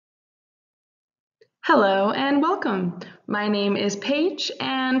Hello and welcome. My name is Paige,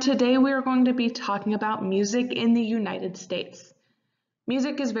 and today we are going to be talking about music in the United States.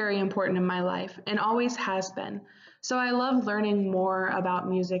 Music is very important in my life and always has been, so I love learning more about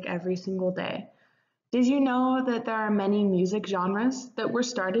music every single day. Did you know that there are many music genres that were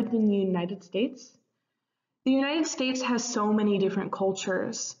started in the United States? The United States has so many different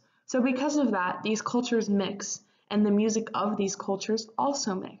cultures, so because of that, these cultures mix, and the music of these cultures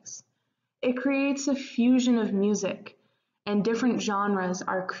also mix. It creates a fusion of music, and different genres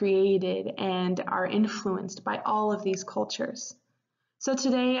are created and are influenced by all of these cultures. So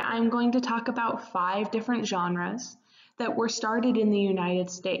today I'm going to talk about 5 different genres that were started in the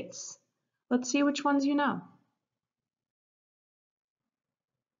United States. Let's see which ones you know.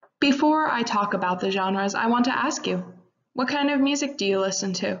 Before I talk about the genres, I want to ask you, what kind of music do you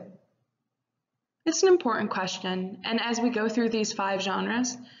listen to? It's an important question, and as we go through these 5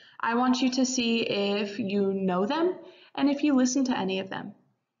 genres, I want you to see if you know them and if you listen to any of them.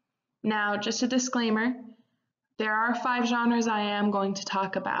 Now, just a disclaimer, there are 5 genres I am going to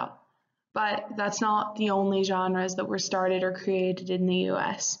talk about, but that's not the only genres that were started or created in the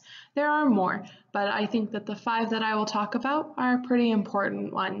US. There are more, but I think that the 5 that I will talk about are pretty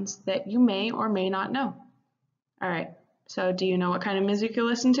important ones that you may or may not know. All right, so do you know what kind of music you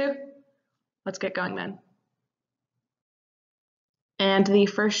listen to? Let's get going then. And the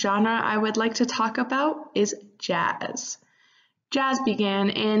first genre I would like to talk about is jazz. Jazz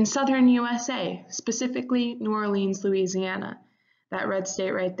began in southern USA, specifically New Orleans, Louisiana. That red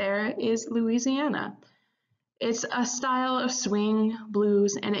state right there is Louisiana. It's a style of swing,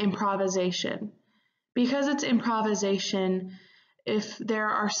 blues, and improvisation. Because it's improvisation, if there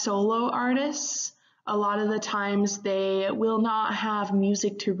are solo artists, a lot of the times they will not have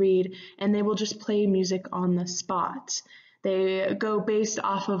music to read and they will just play music on the spot. They go based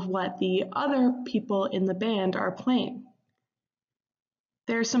off of what the other people in the band are playing.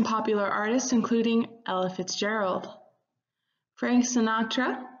 There are some popular artists including Ella Fitzgerald, Frank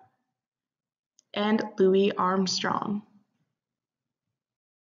Sinatra, and Louis Armstrong.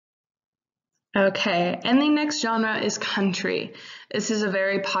 Okay, and the next genre is country. This is a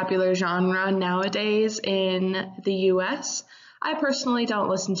very popular genre nowadays in the US. I personally don't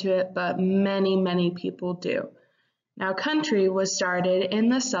listen to it, but many people do. Now, country was started in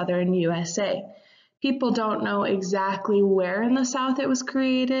the southern USA. People don't know exactly where in the South it was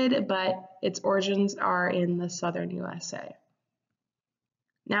created, but its origins are in the southern USA.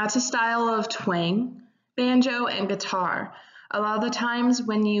 Now, it's a style of twang, banjo, and guitar. A lot of the times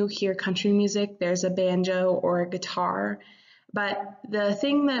when you hear country music, there's a banjo or a guitar, but the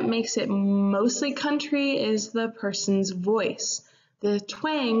thing that makes it mostly country is the person's voice. The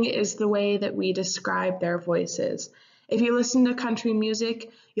twang is the way that we describe their voices. If you listen to country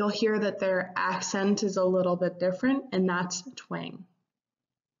music, you'll hear that their accent is a little bit different, and that's twang.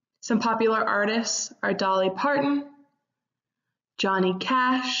 Some popular artists are Dolly Parton, Johnny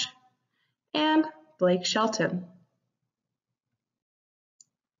Cash, and Blake Shelton.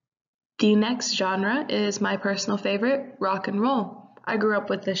 The next genre is my personal favorite, rock and roll. I grew up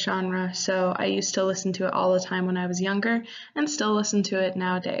with this genre, so I used to listen to it all the time when I was younger and still listen to it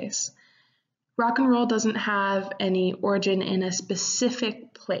nowadays. Rock and roll doesn't have any origin in a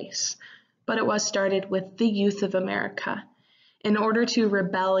specific place, but it was started with the youth of America. In order to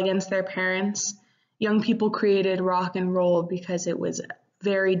rebel against their parents, young people created rock and roll because it was a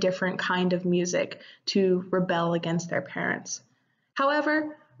very different kind of music to rebel against their parents.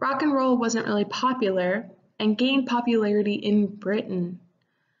 However, rock and roll wasn't really popular and gained popularity in Britain.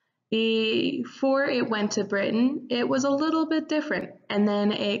 Before it went to Britain, it was a little bit different, and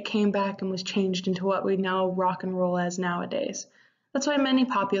then it came back and was changed into what we know rock and roll as nowadays. That's why many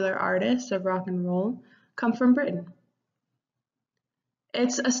popular artists of rock and roll come from Britain.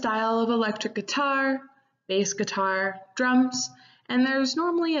 It's a style of electric guitar, bass guitar, drums, and there's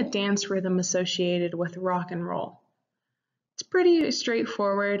normally a dance rhythm associated with rock and roll. It's pretty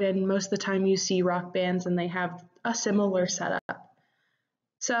straightforward, and most of the time you see rock bands and they have a similar setup.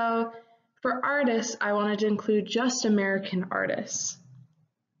 So for artists, I wanted to include just American artists.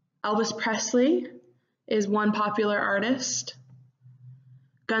 Elvis Presley is one popular artist,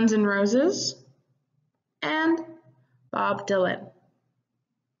 Guns N' Roses, and Bob Dylan.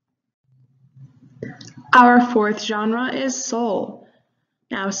 Our 4th genre is soul.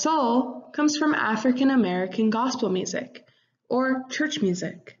 Now, soul comes from African American gospel music, or church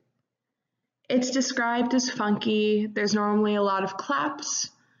music. It's described as funky. There's normally a lot of claps,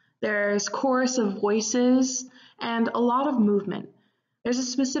 there's chorus of voices, and a lot of movement. There's a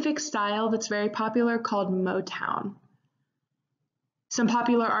specific style that's very popular called Motown. Some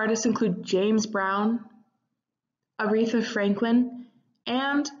popular artists include James Brown, Aretha Franklin,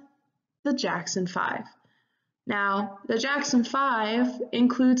 and the Jackson 5. Now, the Jackson 5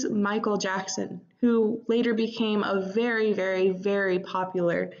 includes Michael Jackson, who later became a very, very, very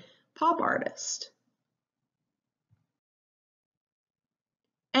popular pop artist.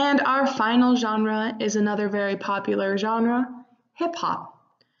 And our final genre is another very popular genre, hip-hop.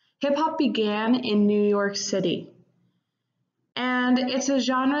 Hip-hop began in New York City. And it's a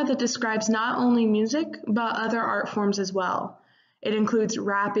genre that describes not only music, but other art forms as well. It includes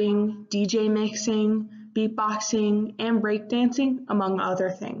rapping, DJ mixing, beatboxing, and breakdancing, among other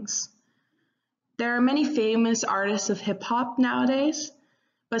things. There are many famous artists of hip-hop nowadays,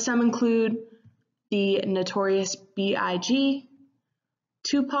 but some include the Notorious B.I.G.,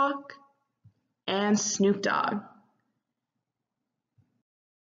 Tupac, and Snoop Dogg.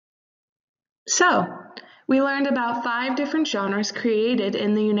 So, we learned about 5 different genres created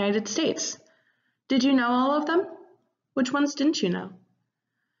in the United States. Did you know all of them? Which ones didn't you know?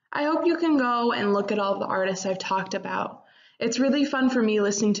 I hope you can go and look at all the artists I've talked about. It's really fun for me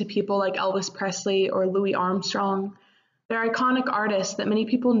listening to people like Elvis Presley or Louis Armstrong. They're iconic artists that many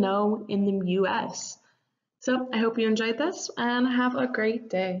people know in the US. So I hope you enjoyed this and have a great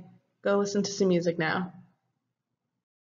day. Go listen to some music now.